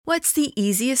What's the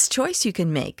easiest choice you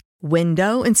can make?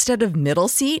 Window instead of middle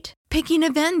seat? Picking a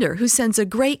vendor who sends a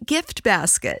great gift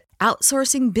basket?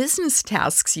 Outsourcing business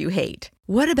tasks you hate?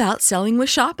 What about selling with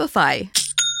Shopify?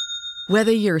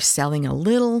 Whether you're selling a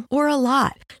little or a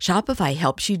lot, Shopify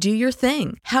helps you do your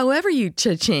thing, however you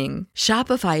cha-ching.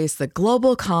 Shopify is the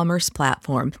global commerce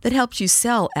platform that helps you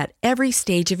sell at every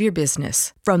stage of your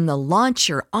business. From the launch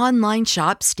your online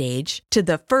shop stage to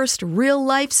the first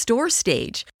real-life store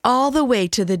stage, all the way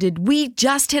to the did we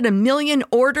just hit a million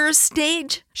orders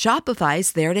stage.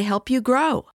 Shopify's there to help you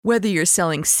grow. Whether you're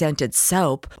selling scented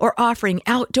soap or offering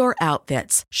outdoor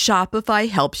outfits, Shopify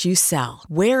helps you sell.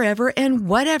 Wherever and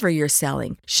whatever you're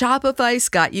selling, Shopify's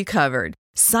got you covered.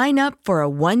 Sign up for a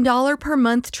 $1 per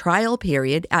month trial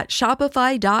period at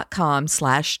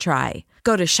shopify.com/try.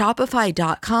 Go to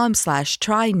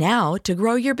shopify.com/try now to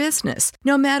grow your business,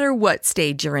 no matter what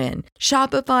stage you're in.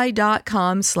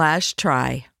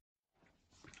 Shopify.com/try.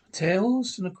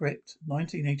 Tales from the Crypt,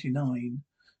 1989.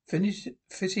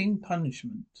 Fitting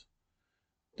punishment.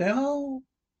 There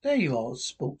you are,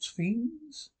 sports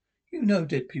fiends. You know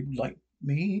dead people like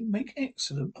me make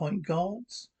excellent point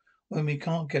guards. When we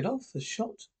can't get off the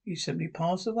shot, you simply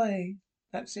pass away.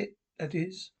 That's it, that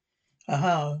is.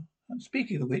 Aha. And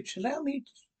speaking of which, allow me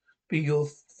to be your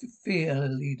fear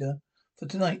leader for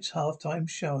tonight's halftime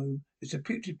show. It's a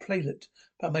putrid playlet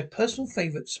about my personal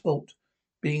favourite sport,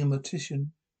 being a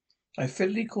mortician. I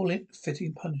fittingly call it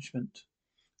fitting punishment.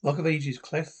 Rock of Ages,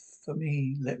 cleft for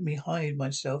me, let me hide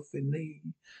myself in thee.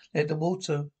 Let the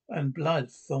water and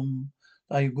blood from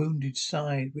thy wounded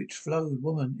side, which flowed,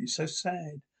 woman, is so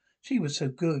sad. She was so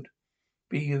good.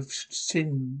 Be of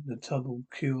sin the trouble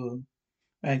cure.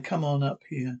 Man, come on up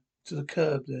here to the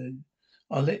curb there.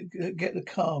 I'll get the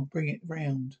car and bring it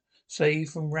round.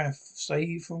 Save from wrath.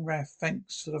 Thanks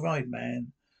for the ride,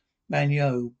 man. Man,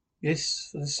 yo. Yes,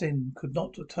 for the sin could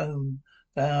not atone.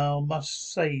 Thou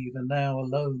must save, and thou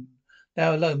alone.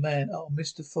 Thou alone, man. Oh,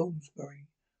 Mr.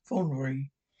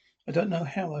 Thornbury. I don't know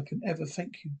how I can ever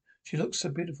thank you. She looks so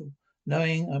beautiful.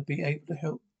 Knowing I'd be able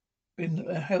to been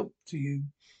a help to you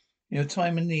in your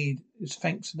time of need is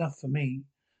thanks enough for me.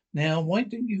 Now, why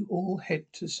don't you all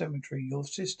head to the cemetery? Your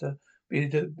sister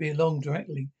be along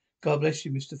directly. God bless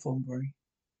you, Mr. Thornbury.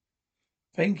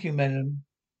 Thank you, madam.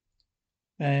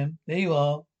 Ma'am, there you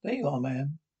are,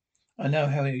 ma'am. I know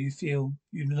how you feel.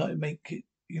 You make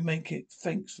it.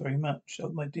 Thanks very much. Oh,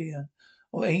 my dear.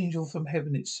 Oh, angel from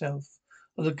heaven itself.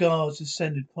 Oh, the guards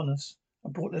descended upon us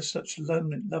and brought us such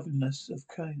loveliness of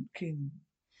kin.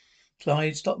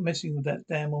 Clyde, stop messing with that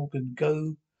damn organ.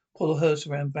 Go pull the hearse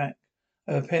around back.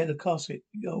 I repair the casket.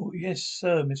 Oh, yes,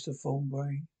 sir, Mr.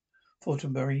 Thornbury.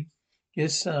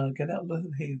 Yes, sir. Get out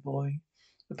of here, boy.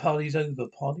 The party's over.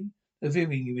 Party? The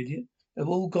viewing, you idiot. They've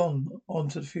all gone on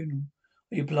to the funeral.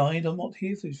 Are you blind? I'm not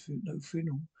here for no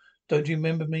funeral. Don't you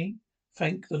remember me?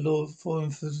 Thank the Lord for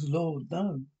the Lord.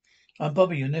 No. I'm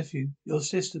Bobby, your nephew. Your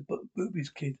sister, Ruby's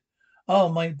kid. Oh,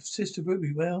 my sister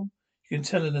Ruby. Well, you can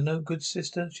tell her the no good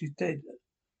sister. She's dead.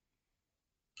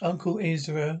 Uncle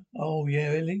Ezra. Oh,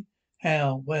 yeah, really?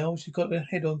 How? Well, she got her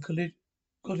head on collision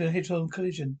on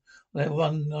that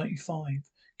 195.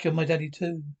 Killed my daddy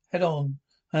too. Head on.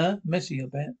 Huh? Messy, I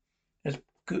bet.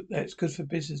 That's good for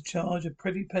business. Charge a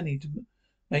pretty penny to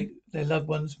make their loved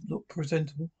ones look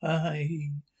presentable.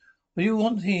 Hey. What do you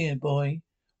want here, boy?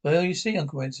 Well, you see,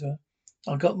 Uncle Ezra,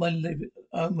 I got your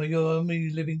only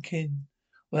living kin.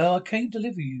 Well, I came to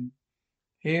live with you.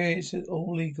 Here it's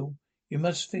all legal. You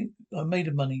must think I made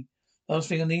of money. Last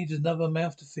thing I need is another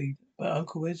mouth to feed. But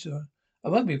Uncle Ezra, I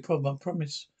won't be a problem, I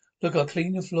promise. Look, I'll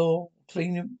clean your floor,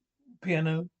 clean your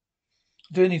piano,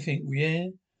 do anything. Yeah,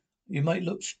 you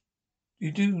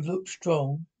do look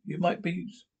strong. There might be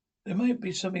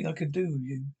something I can do with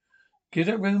you. Give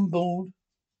that room board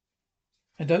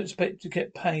and don't expect to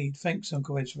get paid. Thanks,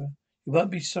 Uncle Ezra. You won't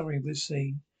be sorry, we'll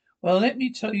see. Well, let me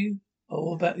tell you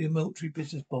all about your military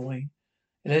business, boy.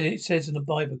 It says in the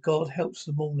Bible, God helps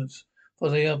the mourners, for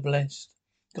they are blessed.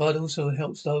 God also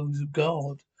helps those who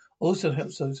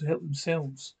help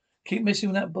themselves. Keep messing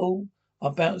with that ball,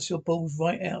 I'll bounce your balls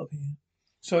right out of here.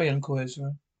 Sorry, Uncle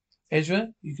Ezra.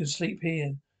 Ezra, you can sleep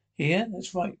here. Here?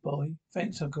 That's right, boy.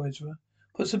 Thanks, Uncle Ezra.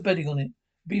 Put some bedding on it.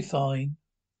 Be fine.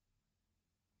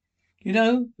 You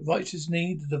know, the righteous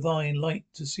need the divine light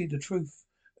to see the truth.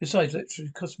 Besides,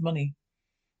 electricity costs money.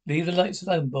 Leave the lights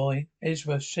alone, boy.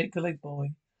 Ezra, shake a leg,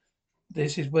 boy.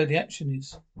 This is where the action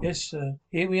is. Yes, sir.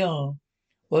 Here we are.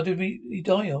 What did he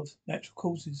die of? Natural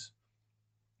causes.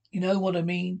 You know what I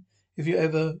mean? If you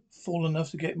ever fall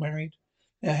enough to get married.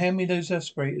 Now hand me those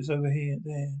aspirators over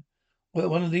there. Well,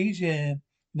 one of these, yeah.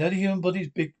 You know the human body's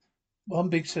one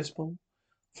big cesspool.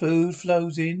 Food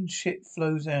flows in, shit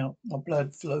flows out. My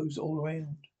blood flows all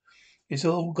around. It's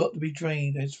all got to be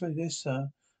drained. It's for this, sir.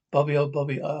 Bobby, oh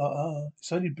Bobby,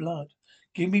 it's only blood.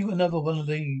 Give me another one of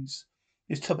these.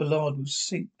 This tub of lard will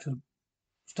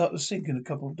start to sink in a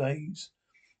couple of days.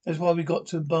 That's why we got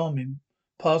to embalm him.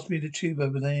 Pass me the tube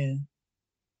over there.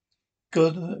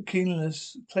 God,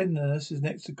 cleanliness is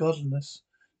next to godliness.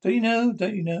 Don't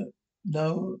you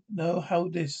know how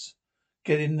this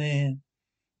get in there?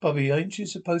 Bobby, ain't you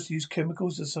supposed to use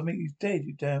chemicals or something? He's dead,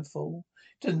 you damn fool.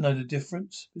 He doesn't know the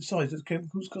difference. Besides, those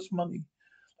chemicals cost money.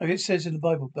 Like it says in the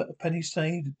Bible, but a penny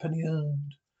saved, a penny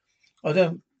earned.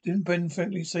 Didn't Brendan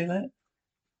Franklin say that?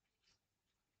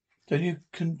 Don't you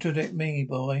contradict me,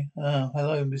 boy.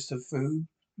 Hello, Mr. Fu.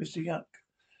 Mr. Yuck.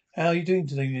 How are you doing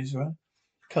today, Ezra?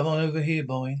 Come on over here,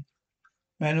 boy.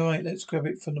 Man, all right, let's grab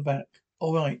it from the back.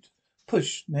 All right.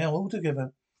 Push, now, all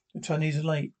together. The Chinese are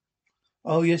late.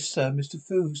 Oh, yes, sir. Mr.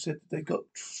 Fu said that they got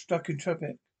stuck in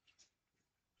traffic.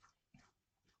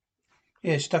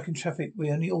 Yeah, stuck in traffic.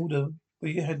 We only ordered.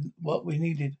 We had what we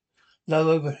needed. Low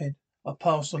overhead. I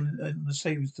passed on the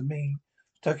savings to me.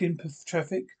 Stuck in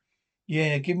traffic?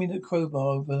 Yeah, give me the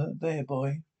crowbar over there,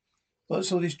 boy.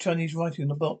 What's all this Chinese writing on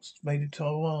the box? Made in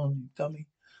Taiwan, you dummy.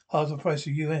 Half the price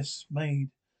of US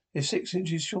made. They're 6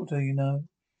 inches shorter, you know.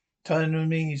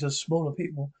 Taiwanese are smaller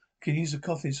people. Can use the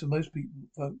coffins for most people,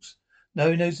 folks. No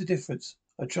one knows the difference.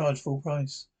 I charge full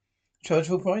price. Charge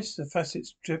full price? The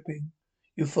facets dripping.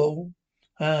 You fool.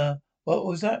 What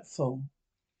was that for?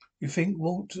 You think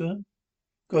water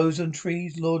grows on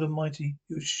trees? Lord Almighty,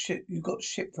 you got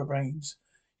shit for brains.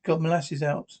 You got molasses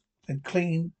out and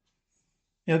clean.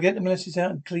 Get the molasses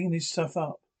out and clean this stuff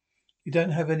up. You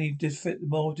don't have any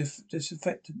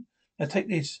disinfectant. Now take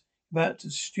this. About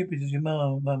as stupid as your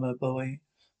mama, boy.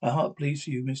 My heart bleeds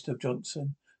for you, Mr.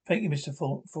 Johnson. Thank you, Mr.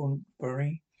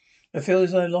 Thornbury. I feel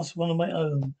as though I lost one of my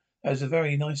own. That was a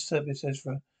very nice service,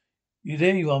 Ezra.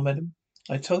 There you are, madam.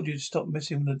 I told you to stop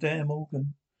messing with the damn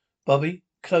organ. Bobby,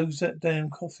 close that damn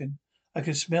coffin. I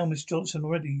can smell Miss Johnson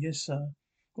already. Yes, sir.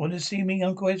 Want to see me,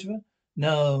 Uncle Ezra?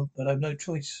 No, but I've no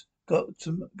choice. Got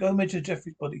to go measure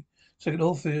Jeffrey's body so I can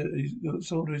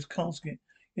order his casket.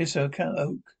 Yes, sir, Count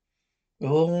Oak. We're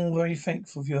all very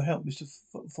thankful for your help, Mr.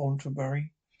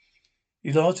 Thornbury.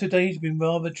 These last 2 days have been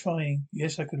rather trying.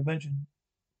 Yes, I could imagine.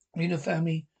 Me and the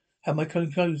family have my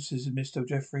condolences, Mr.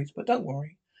 Jeffries, but don't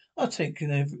worry. I'll take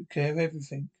care of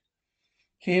everything.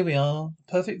 Here we are,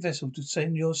 the perfect vessel to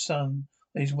send your son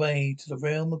on his way to the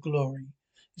realm of glory.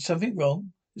 Is something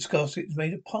wrong? This casket is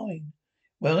made of pine.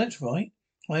 Well, that's right.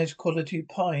 Highest quality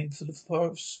pine for the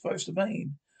forest of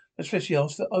Maine. Especially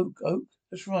asked for oak. Oak?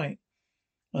 That's right.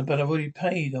 But I've already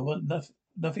paid. I want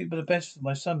nothing but the best for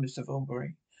my son, Mr.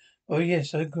 Thornbury. Oh,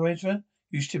 yes, Uncle Ezra.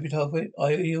 You stupid halfwit.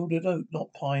 I ordered oak,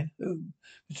 not pine. Who?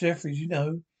 Mr. Jeffries, you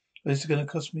know what this is going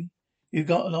to cost me. You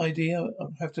got an idea?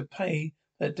 I'll have to pay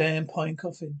that damn pine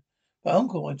coffin. But,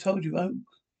 Uncle, I told you oak.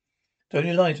 Don't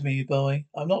you lie to me, boy.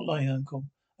 I'm not lying, Uncle.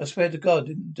 I swear to God,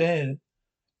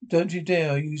 don't you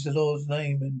dare use the Lord's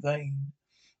name in vain.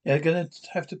 You're going to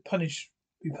have to be punished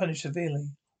severely.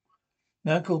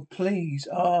 Now, Uncle, please.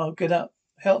 Get up.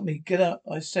 Help me. Get up.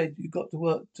 I said you got the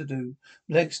work to do.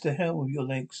 Legs to hell with your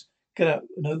legs. Get up.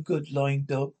 No good, lying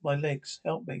dog. My legs.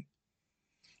 Help me.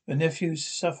 Your nephew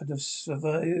suffered a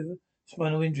severe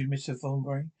spinal injury, Mr.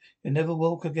 Thornbury. He'll never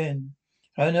walk again.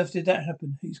 How on earth did that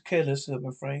happen? He's careless, I'm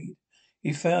afraid.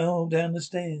 He fell down the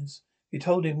stairs. You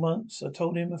told him once. I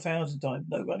told him 1,000 times.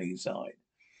 No running inside.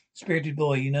 Spirited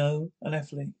boy, you know. An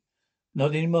athlete.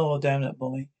 Not anymore, damn that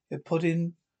boy. They put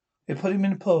him in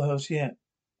the poorhouse yet.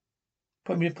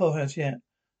 Put him in the poorhouse yet.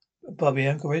 Bobby,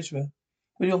 Uncle Ezra.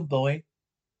 What do you want, boy?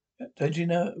 Don't you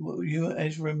know you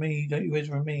Ezra and me? Don't you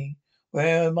Ezra and me?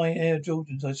 Where are my Air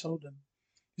Jordans? I sold them.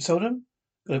 You sold them?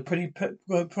 Got a pretty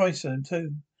price on them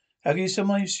too. How can you sell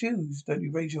my shoes? Don't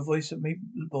you raise your voice at me,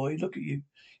 boy. Look at you.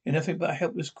 You're nothing but a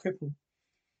helpless cripple.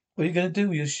 What are you going to do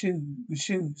with your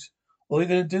shoes? All you're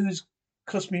going to do is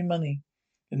cost me money.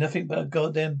 You're nothing but a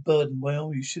goddamn burden.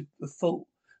 Well, you should have thought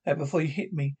that before you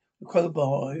hit me. The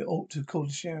crowbar, I ought to call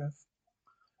the sheriff.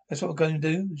 That's what we're going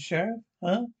to do, the sheriff?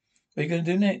 Huh? What are you going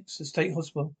to do next? The state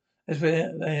hospital. That's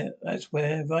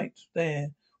where, right there,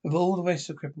 with all the rest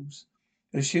of the cripples.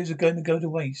 Your shoes are going to go to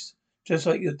waste, just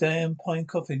like your damn pine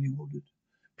coffin you ordered.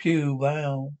 Pew,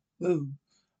 wow, ooh.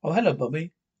 Oh, hello,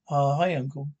 Bobby. Hi,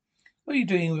 Uncle. What are you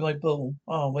doing with my ball?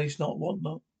 Waste not, want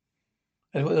not.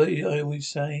 That's what I always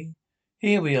say.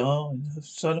 Here we are, in a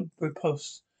silent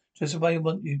repulse, just the way I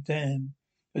want you, damn.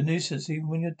 A nuisance, even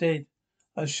when you're dead.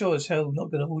 I'm sure as hell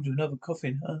not going to order another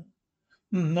coffin, huh?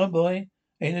 No, boy.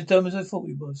 Ain't as dumb as I thought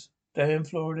he was. Damn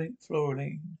Florida.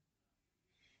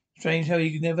 Strange how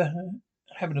you never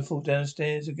happen to fall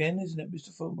downstairs again, isn't it,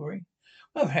 Mr. Thornbury?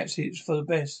 Well, perhaps it's for the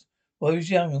best. While he was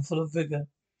young and full of vigour,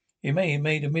 he may have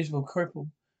made a miserable cripple.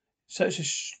 Such a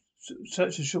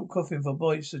short coffin for a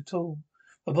boy so tall.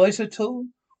 For a boy so tall?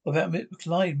 What about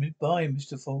Clyde by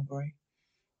Mr. Thornbury?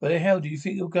 Where the hell do you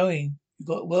think you're going? You've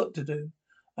got work to do.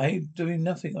 I ain't doing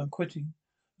nothing. I'm quitting.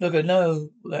 Look, I know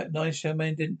that nice young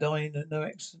man didn't die in no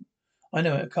accident. I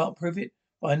know it. I can't prove it,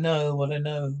 but I know what I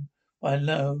know. I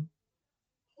know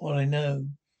what I know.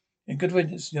 And good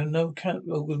riddance, you're no count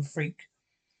organ freak.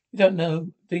 You don't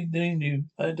know. They need you.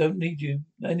 I don't need you.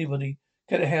 Anybody.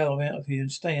 Get the hell out of here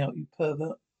and stay out, you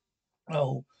pervert.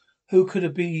 Oh, who could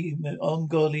it be in the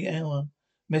ungodly hour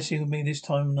messing with me this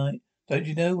time of night? Don't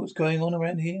you know what's going on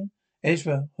around here?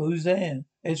 Ezra, who's there?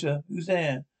 Ezra, who's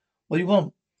there? What do you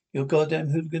want? Your goddamn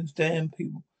hooligans, damn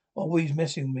people, always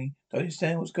messing with me. Don't you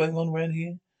understand what's going on around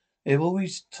here? They're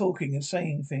always talking and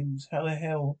saying things.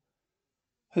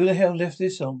 Who the hell left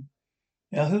this on?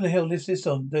 Now, who the hell left this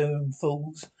on? Damn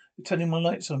fools. You're turning my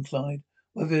lights on, Clyde.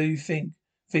 Whatever you think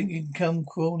you can come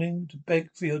crawling to beg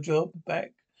for your job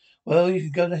back? Well, you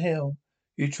can go to hell.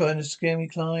 You trying to scare me,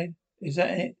 Clyde? Is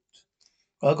that it?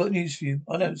 Well, I've got news for you.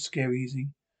 I don't scare easy.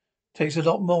 Takes a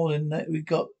lot more than that you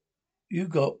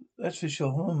got, that's for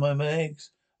sure. Oh, my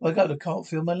legs. Oh my God, I can't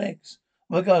feel my legs.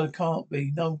 Oh my God, I can't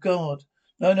be. No, God.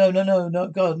 No, no, no, no, no,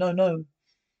 God, no, no.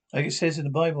 Like it says in the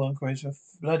Bible, Uncle Ezra,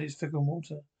 blood is thicker than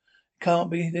water.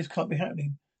 This can't be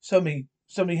happening. Somebody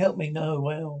help me. No,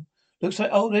 well. Looks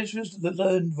like old Ezra's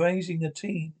learned raising a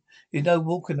teen. He's no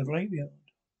walk in the graveyard.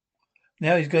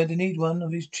 Now he's going to need one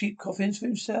of his cheap coffins for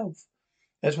himself.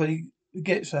 That's what he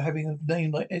gets for having a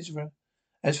name like Ezra.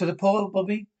 As for the poor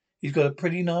Bobby, he's got a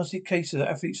pretty nasty case of the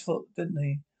athlete's foot, didn't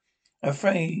he? I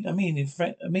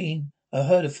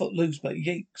heard a foot loose, but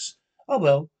yikes. Oh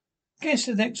well, guess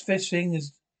the next best thing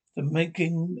is the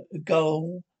making a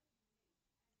goal.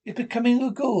 It's becoming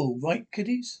a goal, right,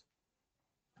 kiddies?